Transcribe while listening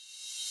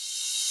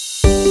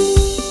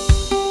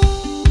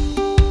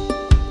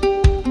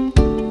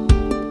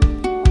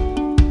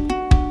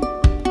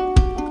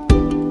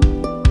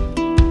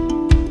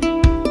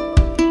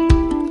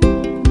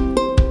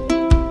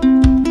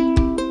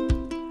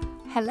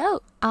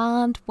Hello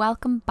and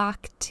welcome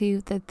back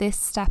to the This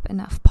Step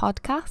Enough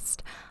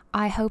podcast.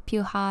 I hope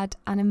you had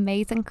an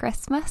amazing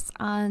Christmas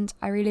and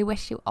I really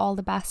wish you all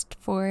the best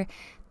for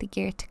the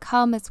year to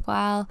come as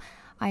well.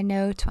 I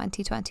know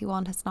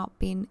 2021 has not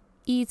been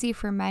easy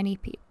for many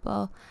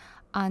people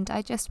and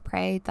I just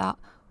pray that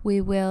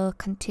we will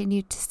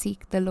continue to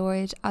seek the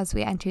Lord as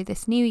we enter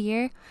this new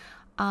year,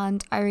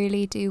 and I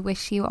really do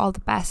wish you all the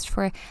best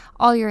for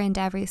all your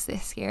endeavours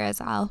this year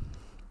as well.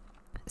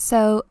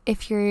 So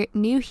if you're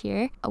new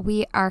here,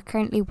 we are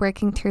currently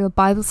working through a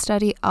Bible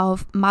study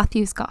of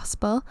Matthew's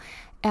Gospel.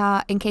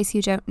 In case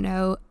you don't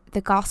know,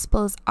 the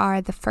Gospels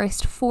are the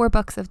first 4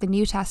 books of the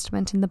New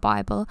Testament in the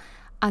Bible,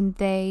 and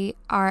they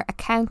are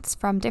accounts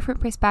from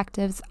different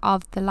perspectives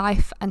of the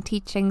life and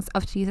teachings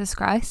of Jesus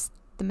Christ,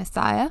 the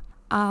Messiah.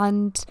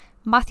 And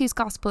Matthew's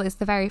Gospel is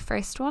the very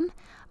first one,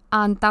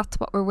 and that's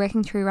what we're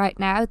working through right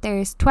now.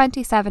 There's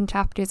 27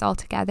 chapters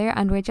altogether,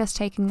 and we're just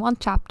taking one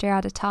chapter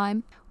at a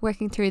time,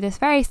 working through this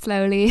very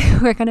slowly.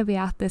 We're going to be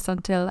at this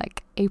until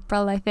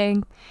April, I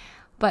think.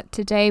 But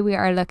today we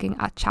are looking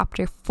at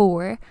chapter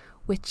 4,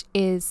 which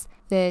is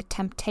the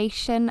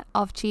temptation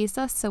of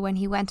Jesus. So when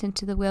he went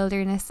into the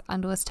wilderness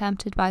and was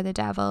tempted by the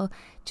devil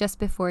just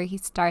before he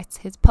starts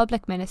his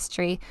public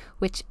ministry,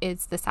 which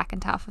is the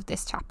second half of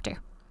this chapter.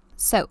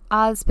 So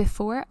as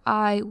before,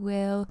 I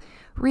will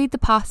read the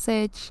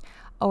passage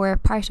or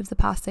part of the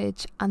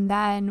passage, and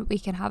then we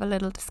can have a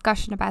little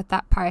discussion about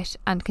that part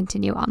and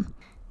continue on.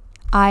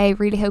 I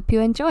really hope you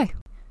enjoy.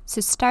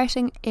 So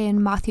starting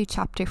in Matthew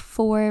chapter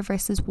 4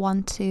 verses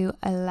 1 to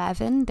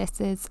 11,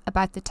 this is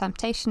about the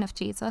temptation of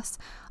Jesus.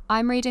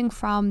 I'm reading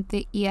from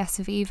the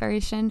ESV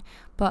version,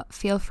 but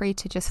feel free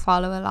to just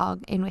follow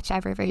along in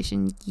whichever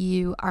version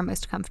you are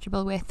most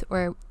comfortable with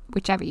or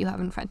whichever you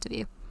have in front of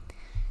you.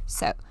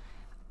 So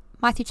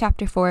Matthew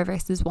chapter 4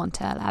 verses 1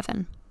 to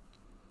 11.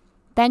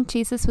 Then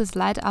Jesus was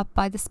led up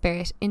by the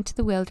Spirit into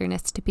the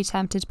wilderness to be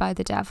tempted by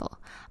the devil.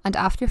 And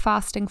after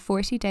fasting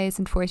 40 days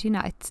and 40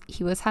 nights,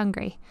 he was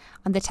hungry.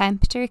 And the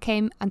tempter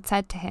came and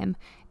said to him,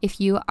 "If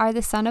you are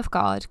the Son of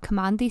God,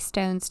 command these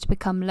stones to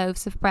become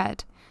loaves of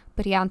bread."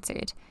 But he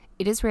answered,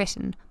 "It is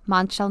written,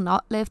 man shall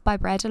not live by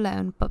bread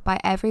alone, but by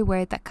every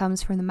word that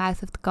comes from the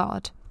mouth of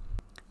God."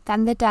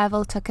 Then the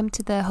devil took him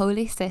to the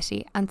holy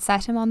city and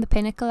set him on the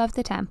pinnacle of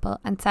the temple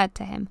and said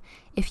to him,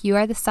 "If you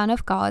are the Son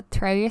of God,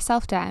 throw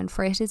yourself down,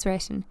 for it is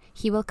written,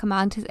 he will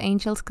command his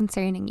angels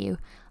concerning you,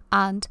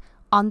 and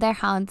on their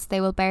hands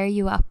they will bear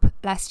you up,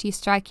 lest you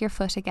strike your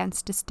foot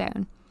against a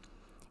stone."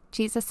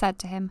 Jesus said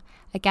to him,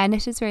 "Again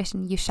it is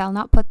written, you shall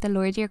not put the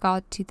Lord your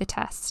God to the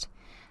test."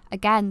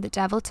 Again the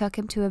devil took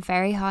him to a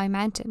very high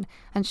mountain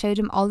and showed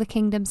him all the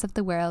kingdoms of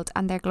the world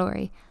and their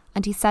glory.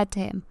 And he said to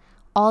him,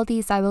 "All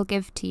these I will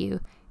give to you,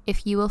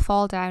 if you will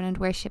fall down and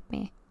worship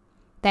me."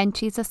 Then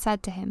Jesus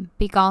said to him,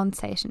 "Begone,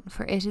 Satan,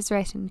 for it is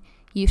written,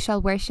 you shall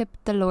worship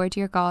the Lord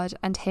your God,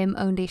 and him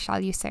only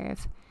shall you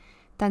serve."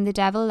 Then the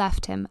devil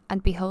left him,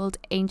 and behold,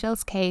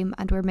 angels came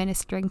and were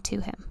ministering to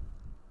him.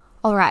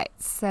 Alright,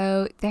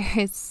 so there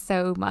is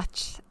so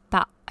much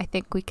that I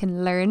think we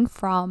can learn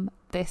from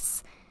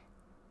this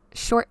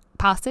short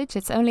passage.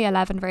 It's only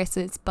 11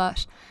 verses,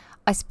 but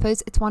I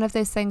suppose it's one of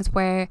those things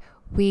where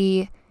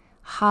we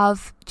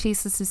have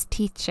Jesus's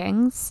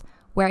teachings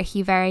where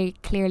he very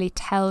clearly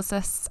tells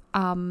us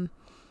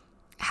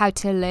how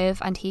to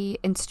live and he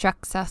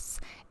instructs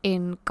us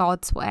in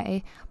God's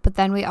way. But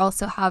then we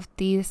also have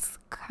these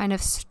kind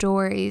of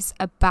stories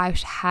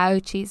about how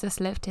Jesus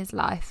lived his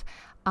life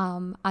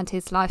and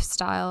his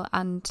lifestyle.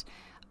 And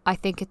I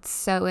think it's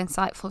so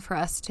insightful for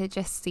us to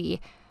just see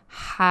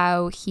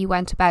how he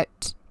went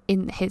about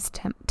in his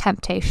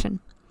temptation.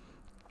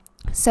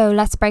 So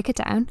let's break it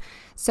down.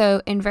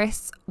 So in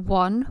verse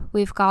 1,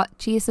 we've got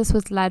Jesus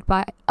was led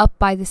up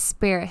by the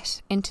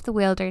Spirit into the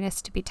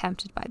wilderness to be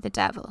tempted by the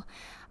devil.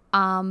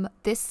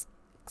 This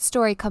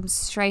story comes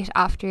straight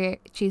after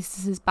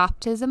Jesus'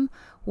 baptism,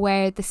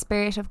 where the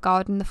Spirit of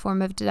God in the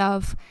form of a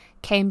dove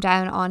came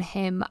down on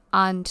him,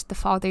 and the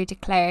Father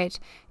declared,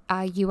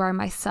 "You are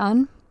my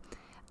Son,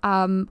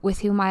 with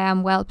whom I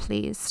am well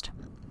pleased."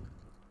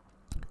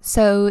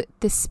 So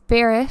the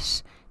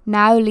Spirit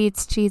now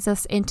leads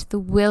Jesus into the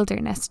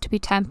wilderness to be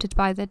tempted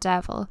by the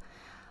devil.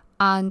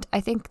 And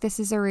I think this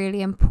is a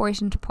really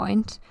important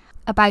point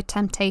about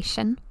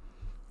temptation.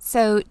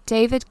 So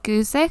David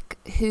Guzik,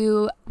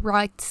 who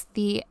writes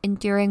the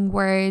Enduring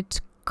Word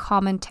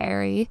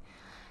commentary,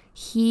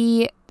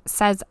 he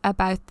says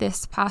about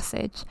this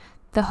passage,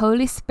 "The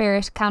Holy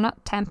Spirit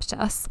cannot tempt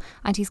us,"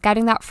 and he's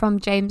getting that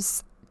from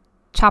James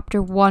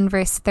chapter 1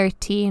 verse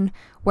 13,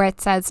 where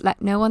it says,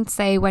 "Let no one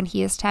say when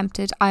he is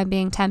tempted, I am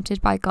being tempted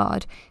by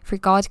God, for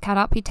God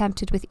cannot be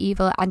tempted with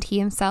evil, and he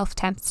himself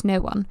tempts no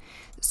one."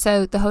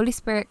 So the Holy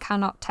Spirit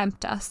cannot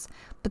tempt us,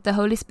 but the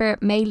Holy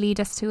Spirit may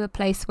lead us to a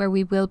place where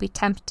we will be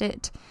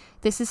tempted.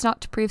 This is not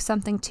to prove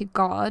something to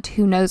God,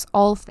 who knows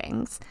all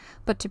things,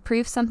 but to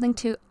prove something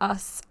to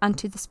us and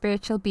to the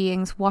spiritual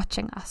beings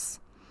watching us.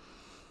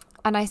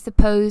 And I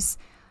suppose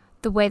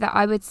the way that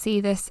I would see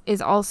this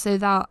is also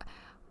that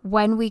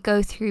when we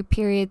go through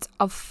periods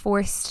of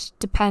forced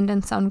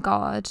dependence on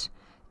God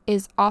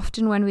is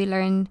often when we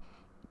learn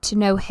to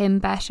know him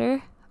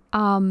better.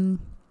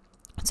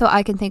 So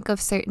I can think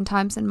of certain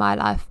times in my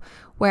life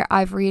where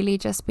I've really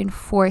just been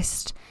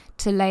forced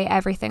to lay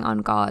everything on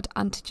God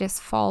and to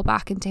just fall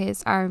back into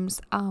his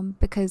arms,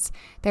 because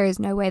there is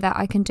no way that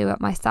I can do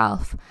it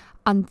myself.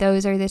 And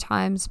those are the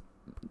times,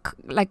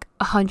 like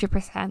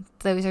 100%,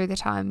 those are the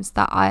times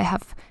that I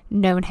have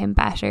known him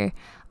better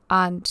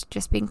and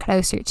just been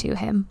closer to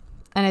him.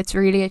 And it's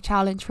really a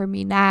challenge for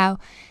me now,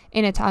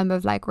 in a time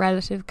of like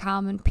relative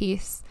calm and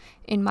peace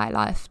in my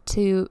life,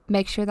 to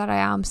make sure that I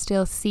am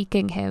still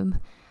seeking him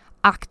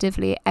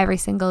actively every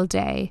single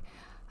day,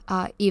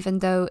 even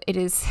though it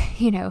is,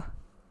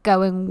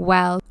 going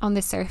well on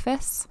the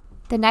surface.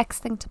 The next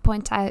thing to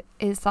point out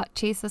is that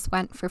Jesus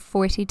went for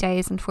 40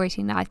 days and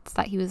 40 nights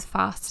that he was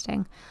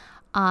fasting,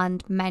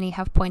 and many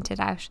have pointed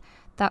out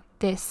that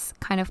this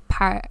kind of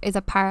is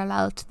a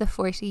parallel to the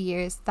 40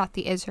 years that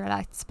the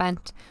Israelites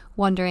spent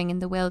wandering in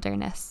the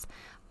wilderness,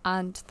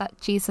 and that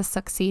Jesus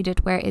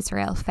succeeded where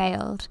Israel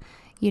failed.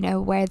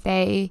 Where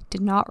they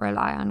did not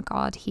rely on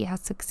God, he has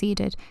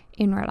succeeded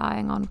in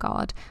relying on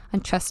God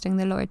and trusting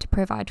the Lord to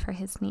provide for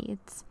his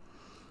needs.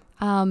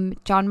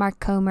 John Mark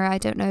Comer, I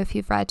don't know if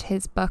you've read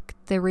his book,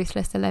 The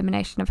Ruthless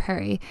Elimination of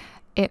Hurry.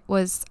 It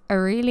was a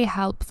really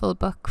helpful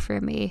book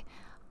for me,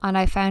 and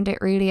I found it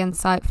really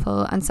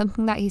insightful. And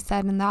something that he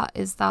said in that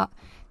is that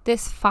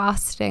this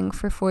fasting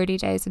for 40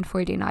 days and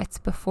 40 nights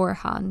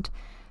beforehand,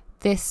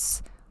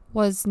 this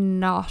was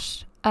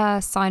not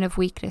a sign of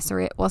weakness, or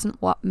it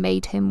wasn't what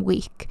made him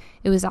weak.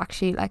 It was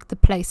actually like the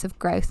place of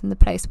growth and the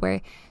place where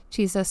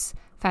Jesus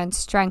found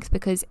strength,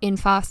 because in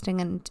fasting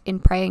and in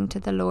praying to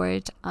the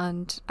Lord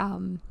and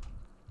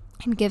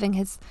in giving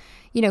his,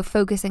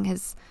 focusing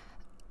his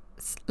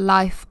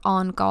life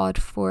on God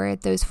for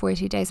those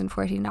 40 days and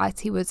 40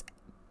 nights, he was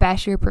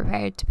better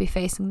prepared to be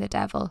facing the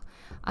devil.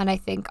 And I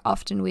think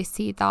often we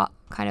see that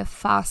kind of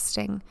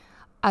fasting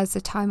as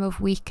a time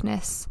of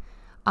weakness,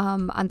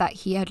 and that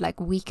he had like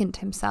weakened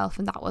himself,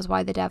 and that was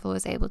why the devil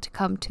was able to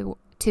come to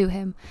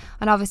him.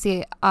 And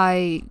obviously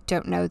I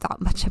don't know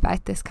that much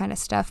about this kind of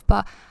stuff,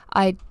 but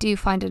I do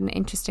find it an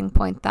interesting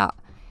point that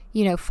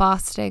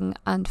fasting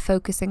and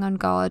focusing on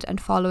God and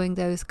following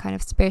those kind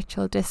of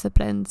spiritual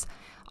disciplines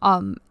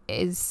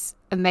is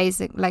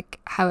amazing, like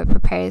how it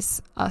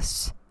prepares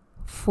us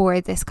for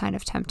this kind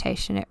of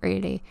temptation. It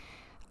really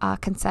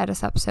can set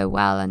us up so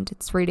well, and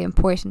it's really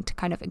important to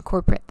kind of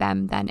incorporate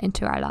them then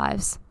into our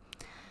lives.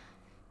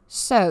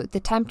 So the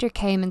tempter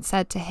came and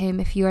said to him,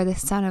 "If you are the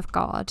Son of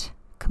God,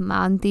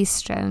 command these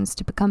stones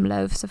to become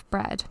loaves of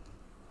bread."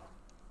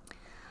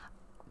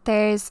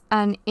 There's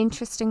an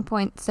interesting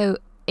point. So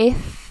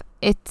if,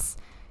 it's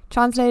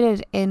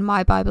translated in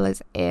my Bible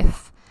as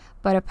if,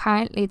 but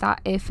apparently that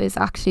if is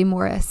actually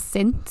more a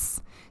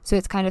since. So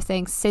it's kind of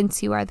saying,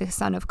 since you are the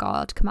Son of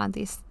God, command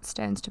these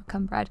stones to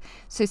become bread.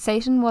 So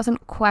Satan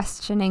wasn't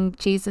questioning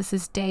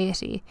Jesus's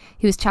deity.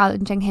 He was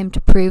challenging him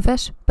to prove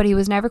it, but he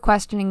was never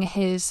questioning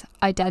his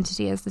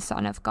identity as the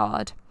Son of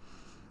God.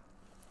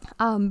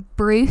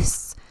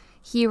 Bruce,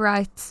 he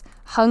writes,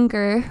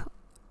 hunger,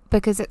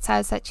 because it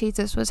says that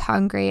Jesus was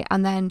hungry,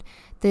 and then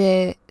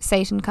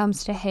Satan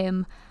comes to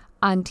him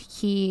and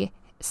he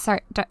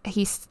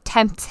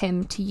tempts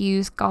him to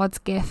use God's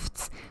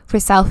gifts for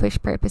selfish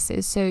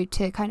purposes, so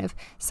to kind of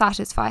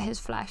satisfy his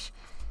flesh.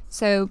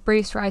 So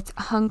Bruce writes,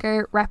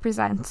 hunger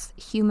represents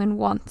human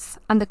wants,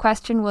 and the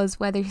question was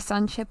whether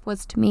sonship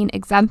was to mean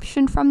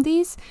exemption from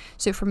these.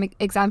 So from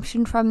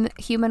exemption from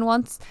human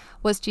wants,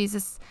 was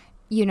Jesus,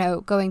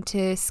 going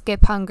to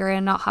skip hunger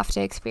and not have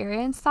to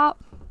experience that,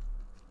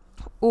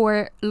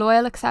 or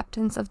loyal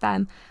acceptance of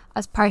them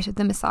as part of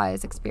the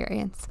Messiah's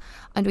experience.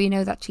 And we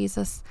know that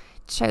Jesus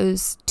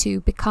chose to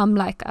become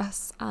like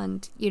us,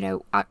 and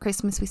at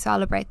Christmas we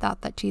celebrate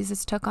that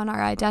Jesus took on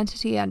our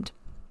identity, and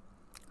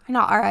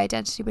not our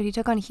identity, but he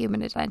took on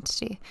human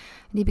identity,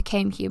 and he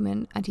became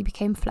human, and he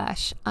became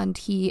flesh, and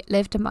he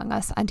lived among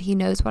us, and he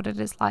knows what it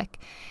is like.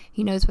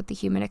 He knows what the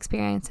human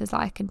experience is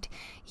like, and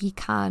he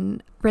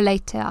can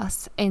relate to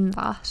us in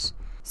that.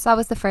 So that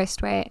was the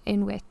first way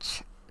in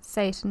which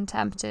Satan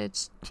tempted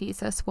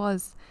Jesus,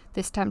 was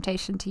this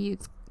temptation to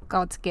use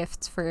God's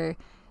gifts for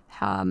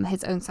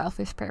his own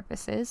selfish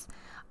purposes.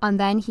 And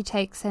then he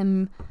takes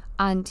him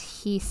and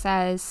he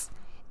says,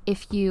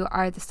 if you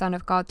are the Son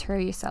of God, throw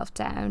yourself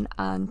down,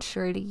 and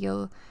surely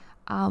you'll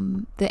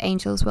the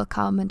angels will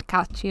come and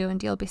catch you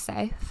and you'll be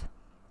safe.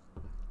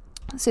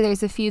 So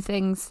there's a few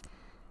things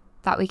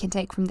that we can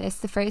take from this.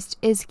 The first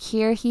is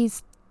here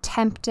he's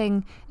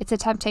tempting, it's a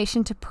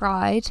temptation to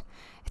pride.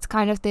 It's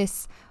kind of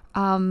this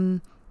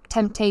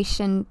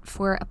temptation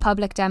for a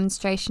public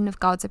demonstration of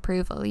God's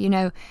approval.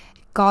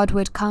 God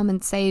would come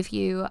and save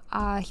you.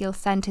 He'll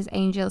send his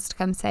angels to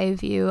come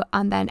save you,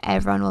 and then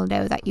everyone will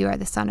know that you are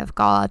the Son of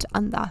God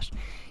and that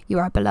you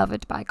are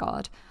beloved by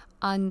God.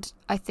 And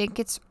I think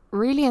it's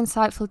really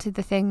insightful to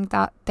the thing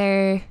that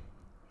there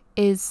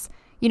is,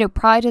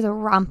 pride is a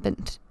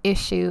rampant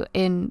issue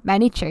in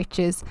many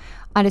churches,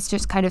 and it's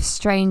just kind of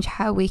strange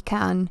how we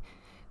can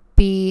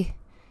be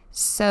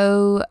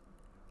so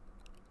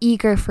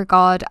eager for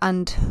God,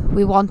 and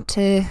we want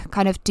to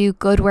kind of do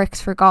good works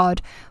for God,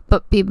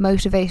 but be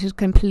motivated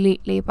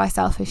completely by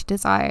selfish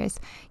desires.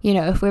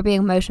 If we're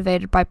being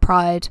motivated by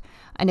pride,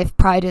 and if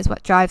pride is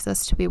what drives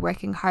us to be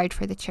working hard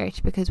for the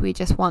church because we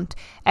just want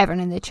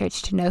everyone in the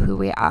church to know who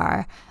we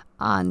are,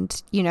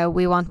 and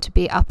we want to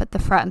be up at the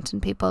front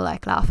and people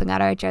like laughing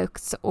at our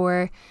jokes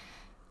or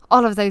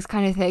all of those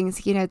kind of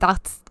things,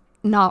 that's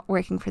not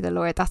working for the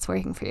Lord, that's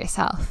working for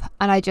yourself.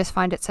 And I just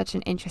find it such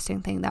an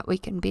interesting thing that we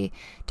can be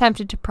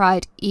tempted to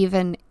pride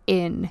even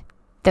in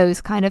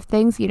those kind of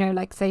things.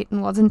 Like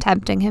Satan wasn't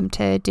tempting him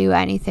to do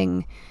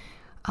anything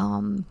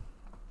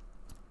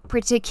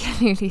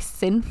particularly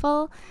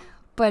sinful,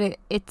 but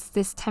it's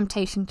this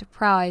temptation to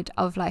pride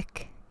of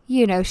like,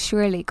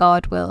 surely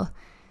God will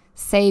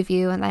save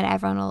you and then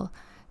everyone will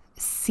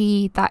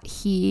see that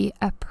he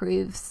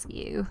approves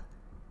you.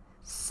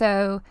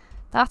 So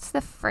that's the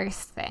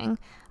first thing.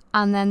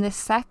 And then the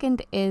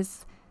second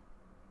is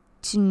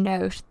to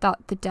note that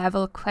the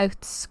devil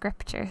quotes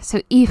scripture.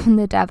 So even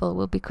the devil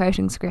will be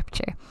quoting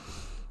scripture.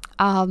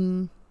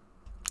 And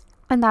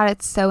that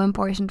it's so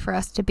important for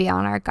us to be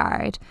on our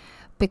guard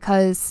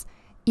because,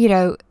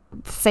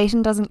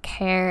 Satan doesn't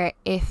care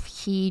if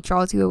he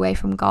draws you away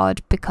from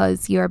God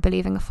because you're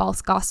believing a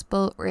false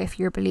gospel or if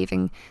you're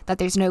believing that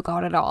there's no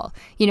God at all.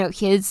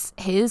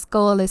 His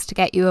goal is to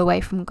get you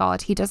away from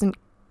God. He doesn't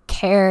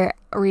care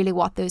really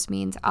what those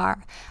means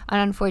are, and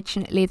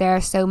unfortunately there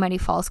are so many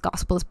false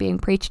gospels being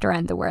preached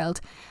around the world,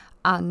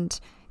 and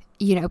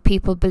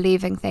people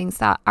believing things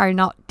that are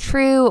not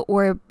true,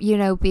 or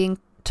being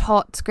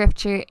taught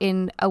scripture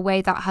in a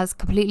way that has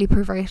completely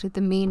perverted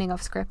the meaning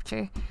of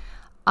scripture.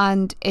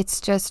 And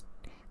it's just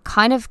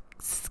kind of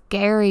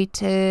scary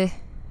to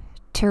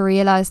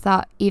realize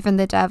that even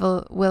the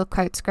devil will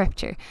quote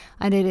scripture,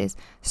 and it is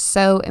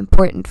so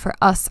important for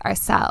us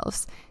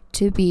ourselves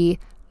to be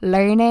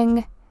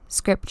learning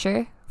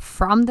scripture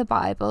from the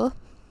Bible,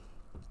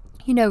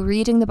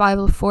 reading the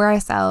Bible for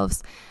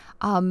ourselves,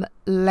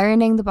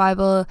 learning the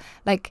Bible,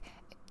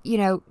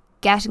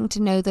 getting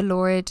to know the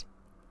Lord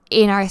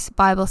in our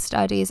Bible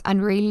studies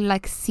and really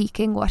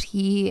seeking what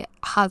he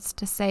has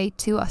to say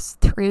to us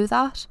through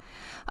that.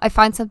 I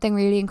find something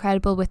really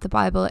incredible with the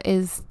Bible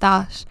is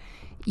that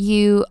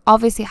you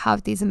obviously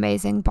have these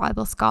amazing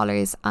Bible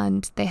scholars,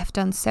 and they have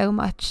done so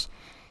much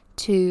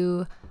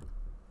to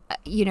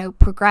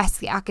progress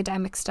the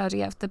academic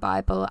study of the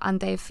Bible, and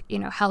they've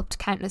helped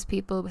countless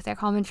people with their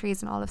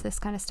commentaries and all of this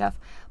kind of stuff.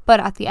 But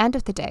at the end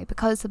of the day,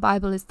 because the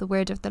Bible is the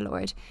word of the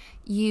Lord,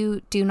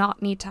 you do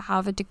not need to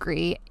have a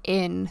degree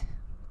in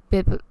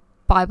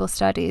Bible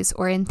studies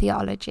or in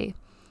theology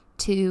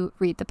to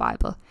read the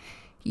Bible.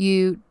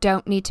 You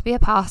don't need to be a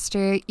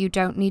pastor, you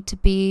don't need to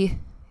be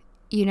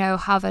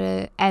have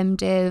a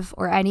MDiv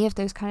or any of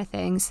those kind of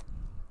things.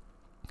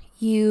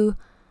 You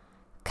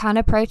can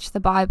approach the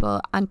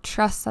Bible and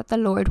trust that the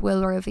Lord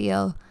will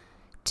reveal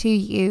to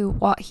you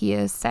what he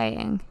is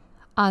saying.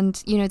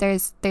 And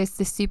there's this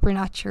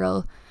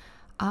supernatural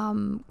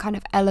kind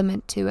of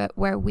element to it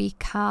where we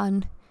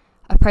can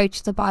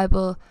approach the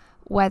Bible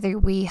whether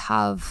we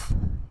have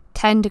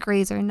 10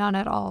 degrees or none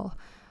at all,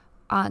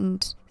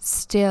 and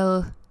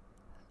still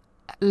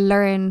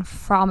learn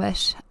from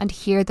it and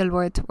hear the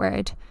Lord's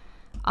word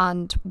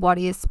and what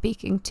he is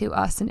speaking to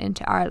us and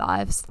into our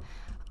lives.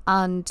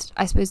 And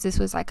I suppose this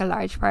was a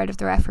large part of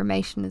the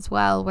Reformation as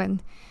well,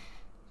 when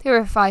they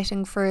were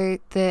fighting for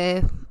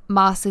the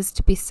masses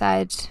to be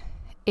said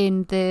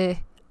in the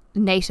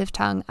native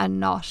tongue and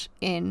not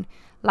in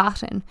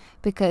Latin,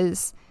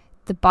 because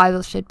the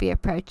Bible should be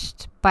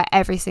approached by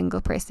every single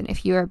person.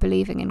 If you are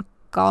believing in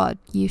God,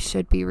 you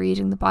should be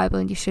reading the Bible,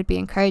 and you should be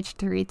encouraged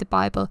to read the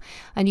Bible,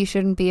 and you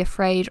shouldn't be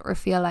afraid or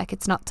feel like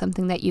it's not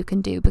something that you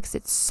can do, because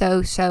it's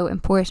so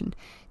important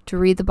to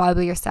read the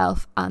Bible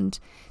yourself and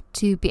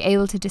to be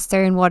able to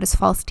discern what is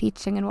false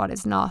teaching and what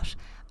is not,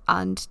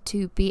 and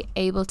to be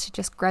able to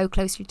just grow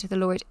closer to the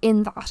Lord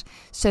in that,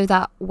 so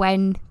that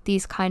when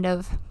these kind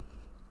of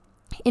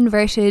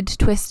inverted,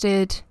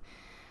 twisted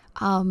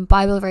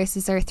Bible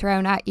verses are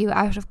thrown at you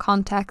out of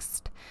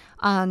context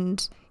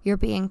and you're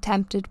being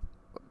tempted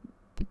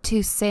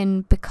to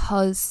sin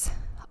because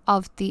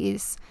of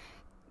these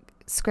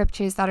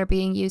scriptures that are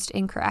being used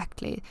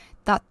incorrectly,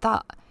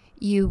 that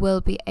you will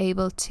be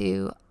able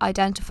to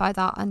identify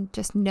that and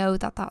just know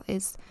that that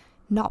is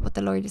not what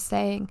the Lord is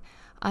saying.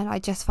 And I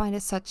just find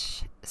it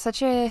such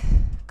a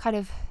kind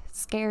of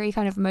scary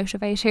kind of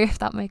motivator, if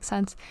that makes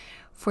sense,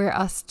 for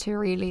us to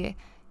really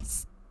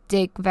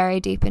dig very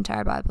deep into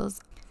our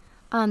Bibles.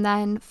 And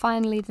then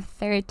finally, the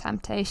third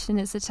temptation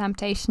is the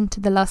temptation to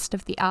the lust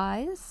of the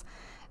eyes.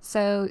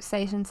 So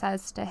Satan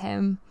says to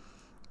him,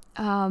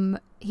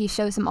 he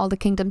shows him all the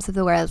kingdoms of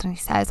the world, and he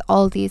says,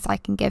 all these I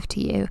can give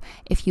to you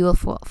if you will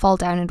fall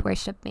down and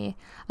worship me.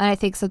 And I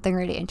think something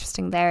really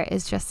interesting there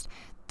is just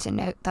to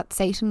note that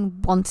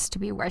Satan wants to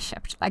be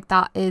worshipped.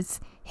 That is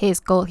his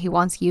goal. He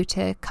wants you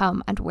to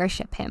come and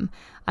worship him.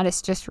 And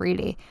it's just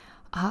really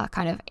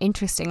kind of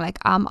interesting.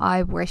 Am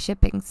I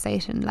worshipping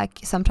Satan?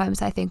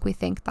 Sometimes I think we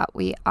think that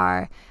we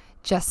are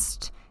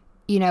just,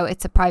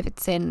 it's a private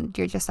sin.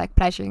 You're just like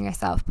pleasuring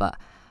yourself. But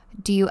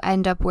do you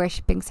end up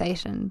worshipping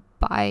Satan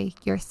by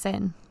your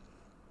sin?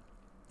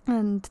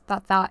 And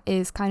that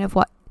is kind of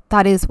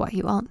that is what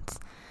he wants.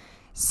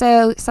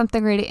 So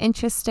something really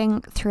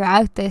interesting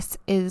throughout this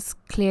is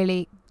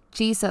clearly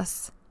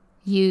Jesus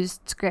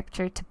used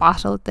scripture to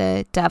battle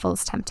the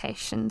devil's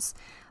temptations,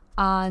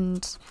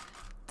 and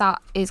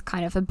that is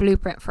kind of a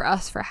blueprint for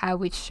us for how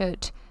we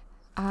should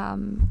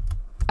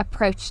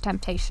approach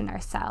temptation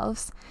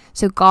ourselves.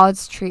 So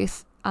God's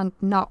truth and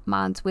not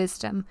man's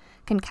wisdom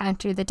can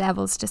counter the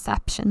devil's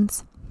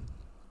deceptions.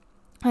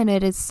 And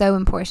it is so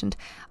important,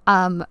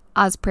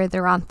 as per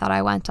the rant that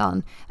I went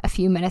on a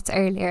few minutes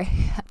earlier,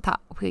 that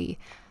we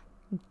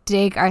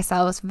dig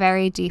ourselves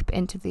very deep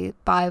into the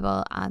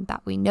Bible and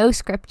that we know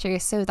scripture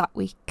so that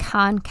we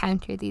can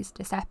counter these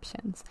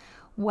deceptions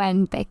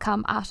when they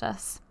come at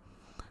us.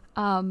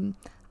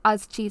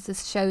 As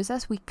Jesus shows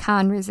us, we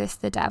can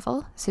resist the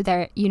devil. So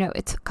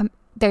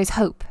there's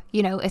hope.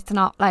 It's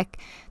not like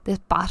this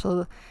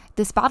battle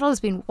has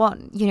been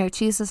won.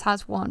 Jesus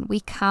has won.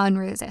 We can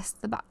resist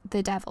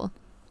the devil.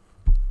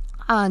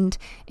 And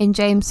in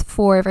James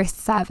 4 verse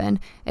 7,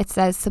 it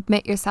says,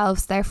 "Submit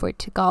yourselves therefore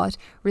to God,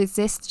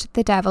 resist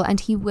the devil, and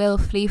he will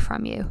flee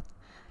from you."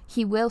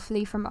 He will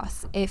flee from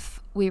us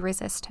if we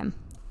resist him.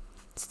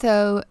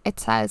 So it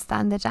says,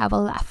 then the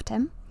devil left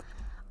him,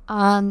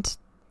 and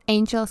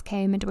angels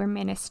came and were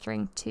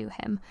ministering to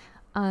him.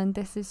 And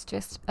this is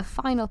just a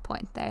final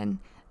point then,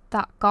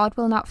 that God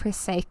will not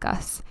forsake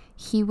us.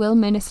 He will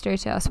minister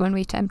to us when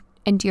we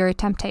endure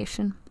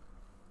temptation.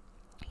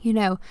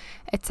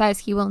 It says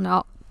he will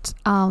not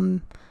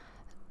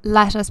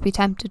let us be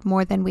tempted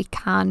more than we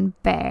can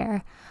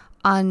bear.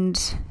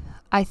 And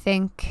I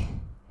think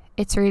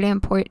it's really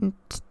important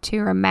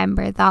to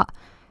remember that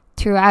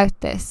throughout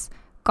this,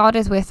 God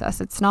is with us.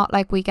 It's not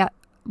like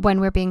when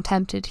we're being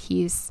tempted,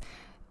 he's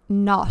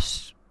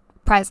not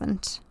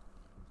present,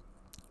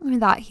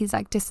 that he's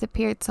like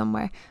disappeared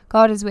somewhere.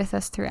 God is with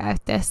us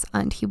throughout this,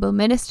 and he will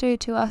minister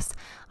to us,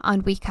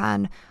 and we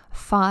can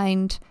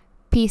find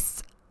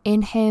peace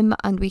in him,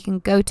 and we can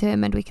go to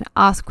him, and we can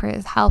ask for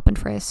his help and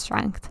for his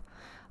strength.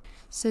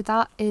 So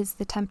that is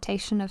the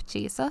temptation of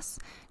Jesus.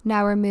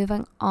 Now we're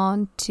moving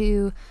on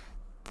to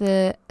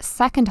the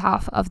second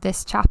half of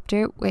this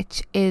chapter,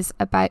 which is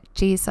about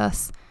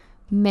Jesus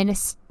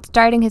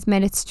starting his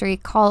ministry,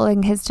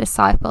 calling his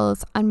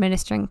disciples, and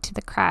ministering to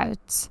the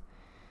crowds.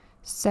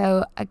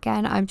 So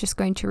again, I'm just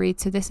going to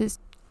read. So this is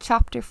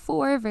chapter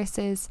 4,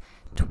 verses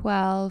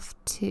 12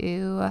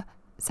 to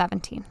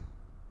 17.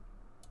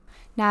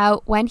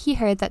 Now, when he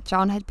heard that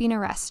John had been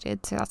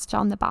arrested, so that's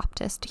John the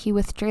Baptist, he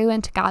withdrew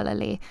into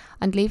Galilee,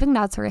 and leaving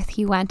Nazareth,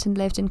 he went and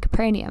lived in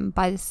Capernaum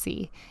by the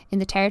sea, in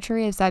the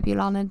territory of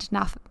Zebulun and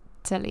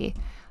Naphtali,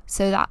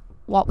 so that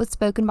what was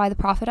spoken by the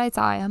prophet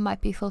Isaiah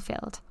might be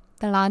fulfilled.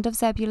 The land of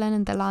Zebulun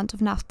and the land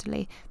of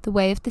Naphtali, the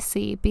way of the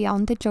sea,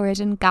 beyond the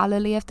Jordan,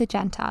 Galilee of the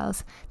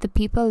Gentiles, the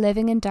people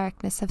living in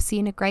darkness have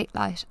seen a great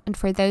light, and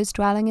for those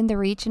dwelling in the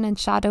region and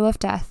shadow of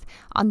death,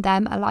 on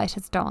them a light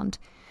has dawned.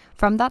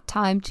 From that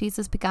time,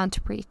 Jesus began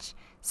to preach,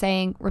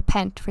 saying,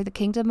 "Repent, for the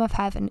kingdom of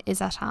heaven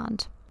is at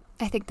hand."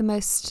 I think the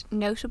most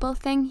notable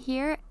thing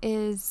here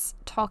is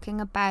talking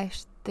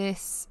about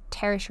this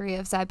territory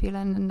of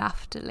Zebulun and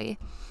Naphtali.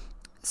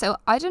 So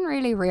I didn't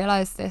really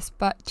realize this,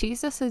 but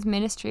Jesus's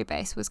ministry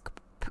base was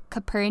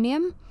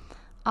Capernaum,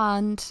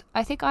 and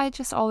I think I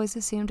just always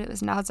assumed it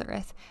was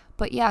Nazareth.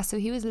 But yeah, so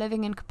he was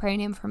living in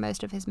Capernaum for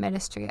most of his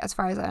ministry, as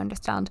far as I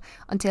understand,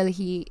 until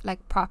he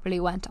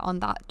properly went on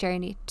that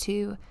journey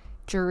to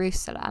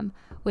Jerusalem,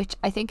 which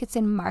I think it's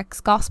in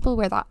Mark's gospel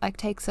where that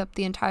takes up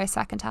the entire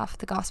second half of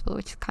the gospel,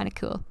 which is kind of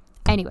cool.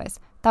 Anyways,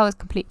 that was a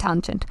complete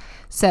tangent.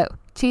 So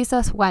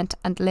Jesus went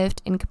and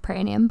lived in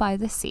Capernaum by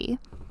the sea,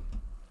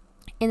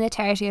 in the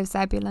territory of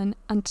Zebulun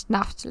and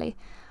Naphtali.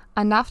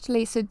 And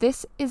Naphtali, so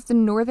this is the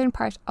northern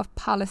part of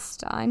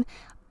Palestine,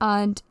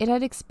 and it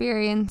had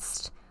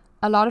experienced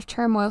a lot of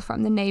turmoil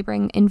from the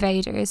neighbouring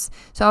invaders.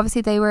 So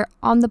obviously they were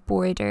on the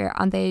border,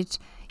 and they'd,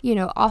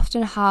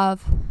 often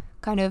have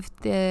kind of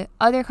the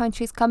other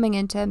countries coming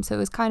into him. So it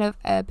was kind of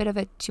a bit of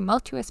a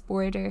tumultuous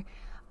border.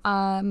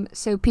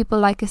 So people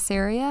like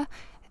Assyria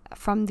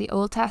from the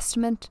Old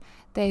Testament,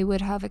 they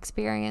would have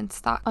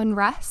experienced that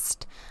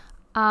unrest,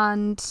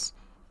 and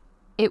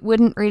it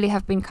wouldn't really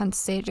have been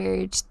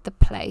considered the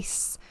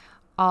place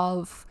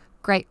of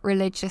great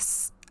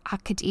religious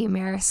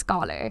academia or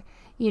scholar.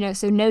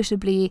 So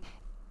notably,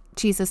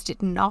 Jesus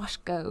did not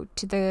go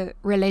to the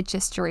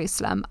religious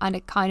Jerusalem, and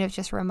it kind of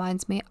just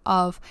reminds me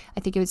of, I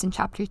think it was in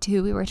chapter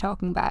 2, we were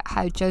talking about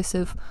how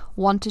Joseph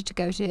wanted to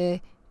go to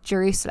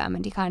Jerusalem,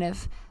 and he kind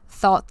of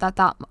thought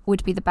that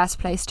would be the best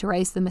place to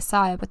raise the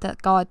Messiah, but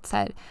that God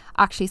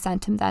actually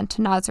sent him then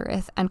to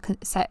Nazareth, and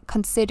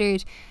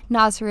considered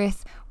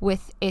Nazareth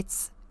with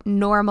its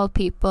normal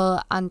people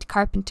and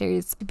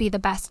carpenters to be the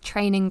best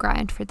training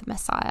ground for the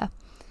Messiah.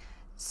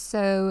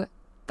 So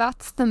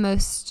that's the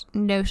most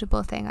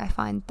notable thing I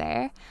find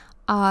there.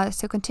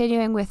 So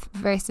continuing with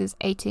verses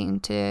 18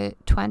 to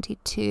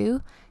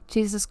 22,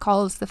 Jesus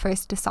calls the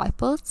first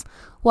disciples.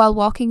 While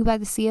walking by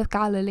the Sea of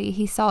Galilee,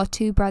 he saw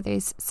two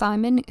brothers,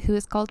 Simon, who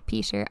is called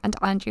Peter, and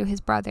Andrew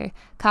his brother,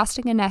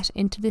 casting a net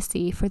into the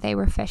sea, for they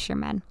were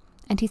fishermen.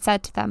 And he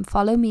said to them,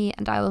 "Follow me,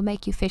 and I will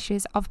make you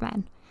fishers of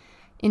men."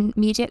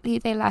 Immediately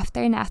they left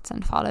their nets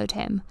and followed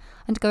him.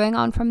 And going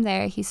on from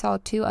there, he saw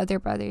two other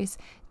brothers,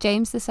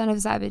 James the son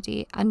of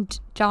Zebedee, and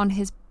John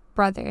his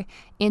brother,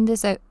 in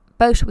the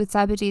boat with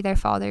Zebedee their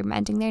father,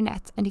 mending their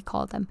nets, and he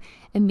called them.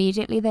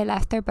 Immediately they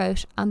left their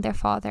boat and their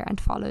father and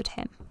followed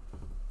him.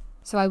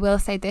 So I will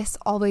say, this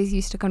always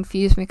used to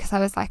confuse me, because I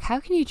was like, how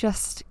can you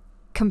just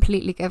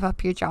completely give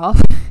up your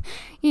job?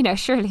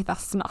 Surely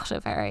that's not a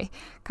very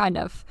kind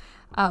of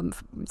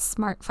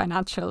smart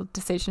financial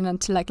decision, and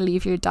to like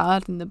leave your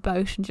dad in the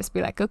boat and just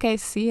be like, okay,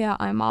 see ya,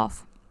 I'm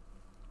off.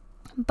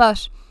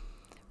 But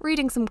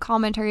reading some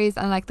commentaries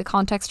and like the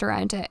context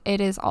around it,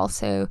 it is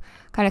also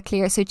kind of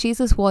clear. So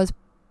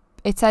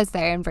it says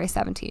there in verse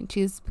 17,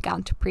 Jesus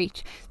began to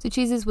preach. So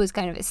Jesus was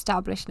kind of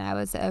established now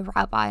as a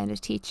rabbi and a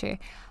teacher.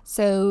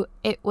 So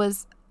it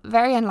was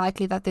very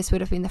unlikely that this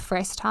would have been the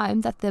first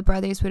time that the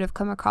brothers would have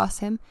come across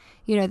him.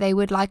 They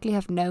would likely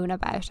have known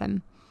about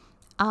him,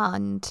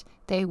 and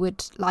they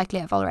would likely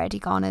have already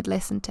gone and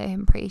listened to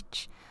him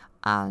preach.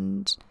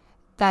 And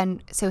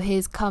then, so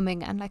his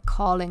coming and like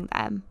calling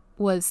them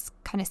was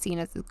kind of seen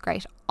as a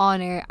great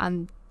honor,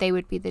 and they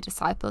would be the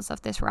disciples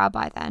of this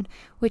rabbi then,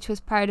 which was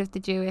part of the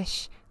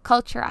Jewish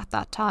culture at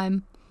that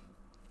time.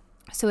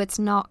 So it's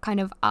not kind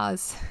of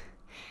as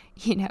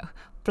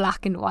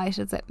black and white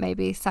as it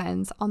maybe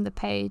sounds on the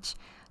page,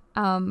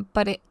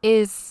 but it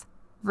is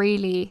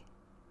really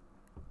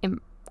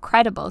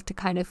incredible to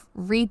kind of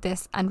read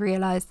this and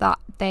realize that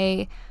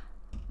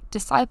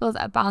disciples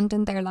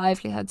abandoned their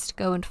livelihoods to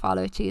go and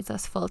follow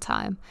Jesus full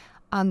time,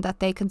 and that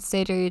they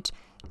considered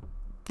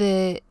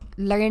the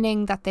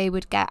learning that they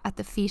would get at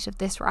the feet of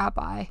this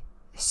rabbi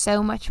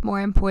so much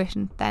more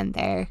important than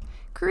their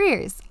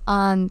careers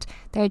and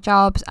their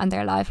jobs and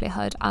their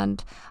livelihood.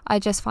 And I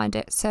just find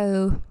it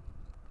so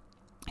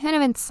kind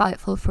of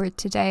insightful for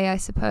today, I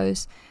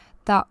suppose,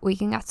 that we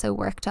can get so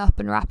worked up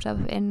and wrapped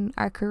up in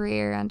our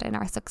career and in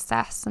our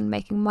success and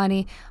making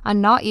money,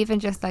 and not even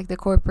just like the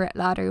corporate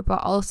ladder,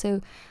 but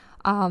also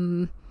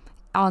on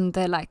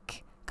the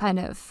like kind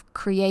of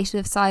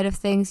creative side of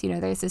things.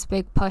 There's this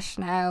big push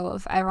now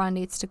of everyone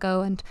needs to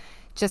go and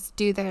just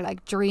do their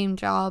like dream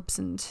jobs,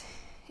 and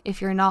if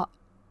you're not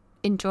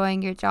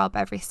enjoying your job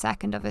every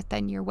second of it,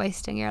 then you're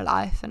wasting your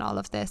life and all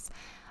of this.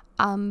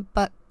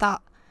 But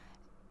that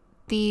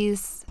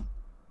these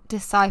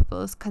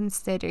disciples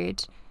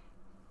considered,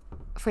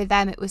 for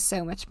them it was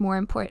so much more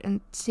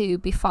important to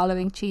be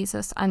following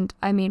Jesus. And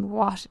I mean,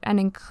 what an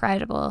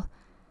incredible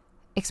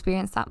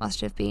experience that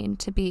must have been,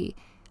 to be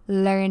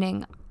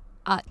learning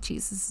at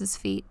Jesus's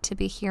feet, to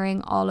be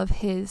hearing all of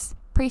his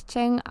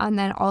preaching, and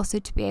then also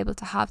to be able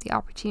to have the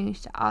opportunity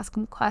to ask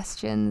him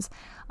questions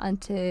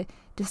and to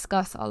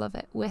discuss all of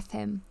it with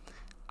him.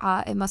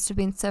 It must have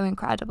been so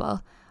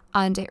incredible,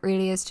 and it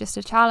really is just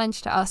a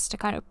challenge to us to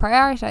kind of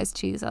prioritize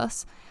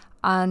Jesus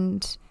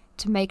and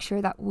to make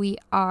sure that we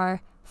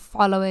are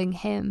following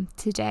him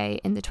today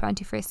in the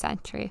 21st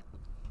century.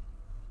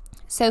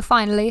 So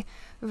finally,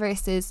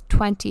 verses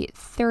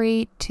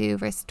 23 to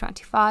verse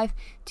 25,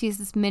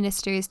 Jesus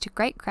ministers to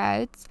great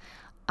crowds,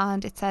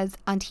 and it says,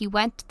 "And he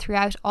went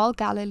throughout all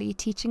Galilee,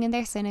 teaching in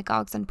their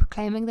synagogues and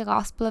proclaiming the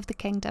gospel of the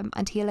kingdom,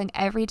 and healing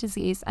every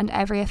disease and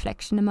every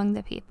affliction among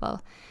the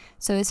people.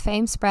 So his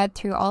fame spread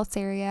through all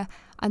Syria,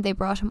 and they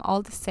brought him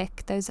all the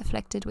sick, those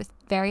afflicted with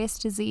various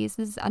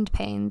diseases and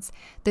pains,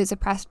 those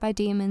oppressed by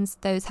demons,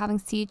 those having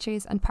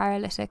seizures and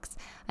paralytics,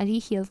 and he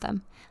healed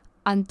them.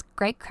 And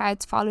great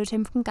crowds followed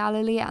him from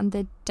Galilee and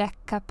the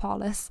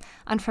Decapolis,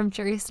 and from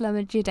Jerusalem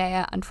and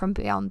Judea, and from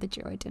beyond the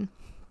Jordan."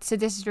 So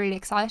this is really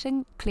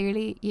exciting.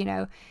 Clearly,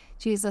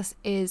 Jesus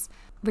is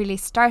really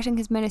starting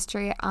his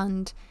ministry,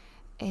 and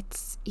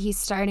he's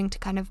starting to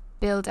kind of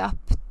build up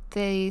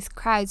these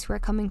crowds who are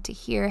coming to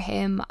hear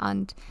him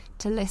and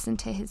to listen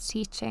to his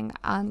teaching,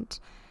 and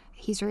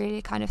he's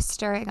really kind of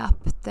stirring up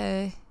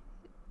the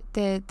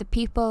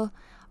people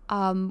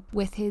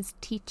with his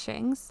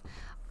teachings.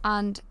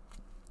 And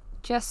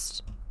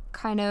just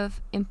kind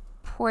of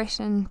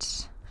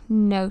important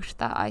note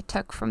that I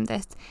took from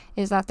this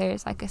is that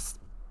there's like a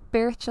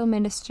spiritual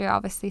ministry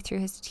obviously through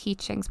his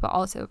teachings, but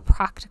also a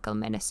practical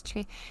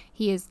ministry.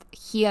 He is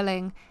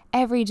healing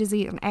every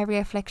disease and every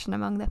affliction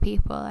among the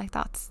people. Like,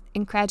 that's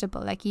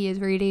incredible. Like, he is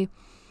really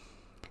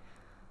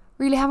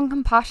having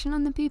compassion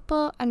on the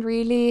people and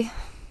really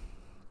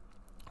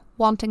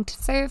wanting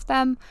to serve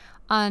them,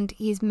 and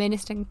he's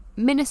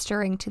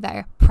ministering to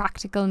their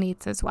practical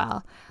needs as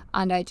well.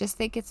 And I just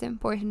think it's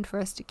important for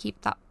us to keep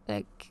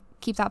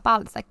that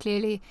balance. Like,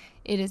 clearly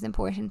it is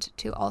important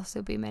to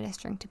also be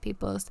ministering to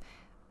people's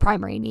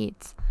primary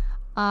needs.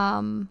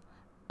 And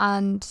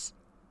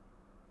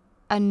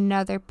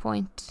another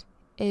point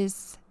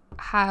is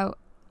how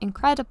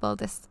incredible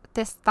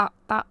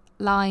that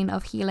line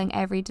of healing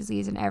every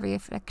disease and every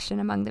affliction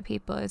among the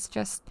people is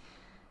just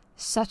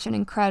such an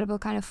incredible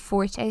kind of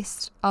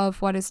foretaste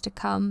of what is to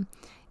come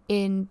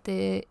in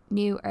the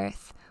new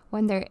earth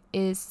when there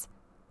is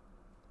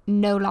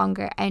no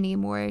longer any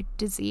more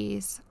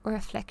disease or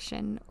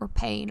affliction or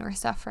pain or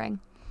suffering.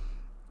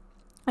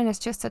 And it's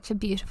just such a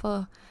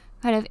beautiful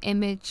kind of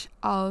image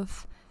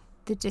of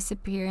the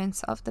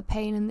disappearance of the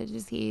pain and the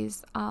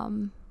disease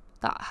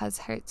that has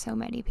hurt so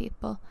many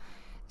people.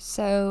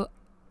 So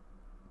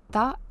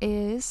that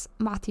is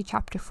Matthew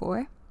chapter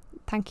 4.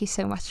 Thank you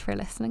so much for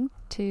listening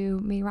to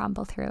me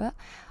ramble through it.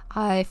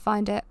 I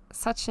find it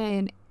such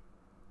an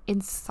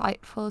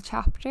insightful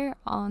chapter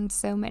on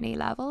so many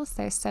levels.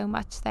 There's so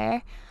much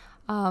there.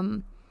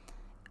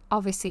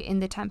 Obviously in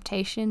the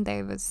temptation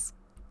there was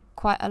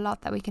quite a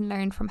lot that we can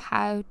learn from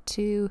how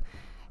to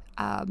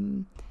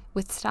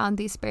withstand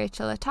these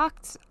spiritual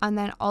attacks, and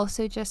then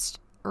also just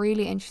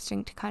really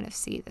interesting to kind of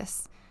see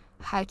this,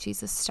 how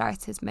Jesus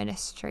starts his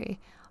ministry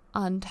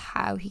and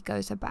how he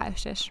goes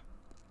about it.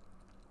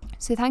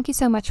 So thank you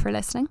so much for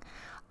listening.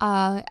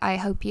 I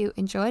hope you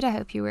enjoyed. I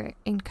hope you were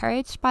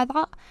encouraged by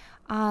that,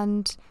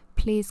 and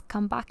please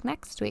come back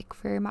next week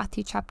for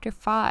Matthew chapter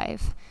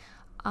 5.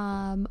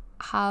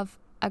 Have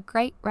a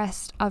great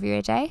rest of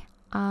your day,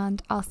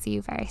 and I'll see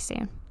you very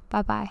soon.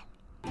 Bye bye.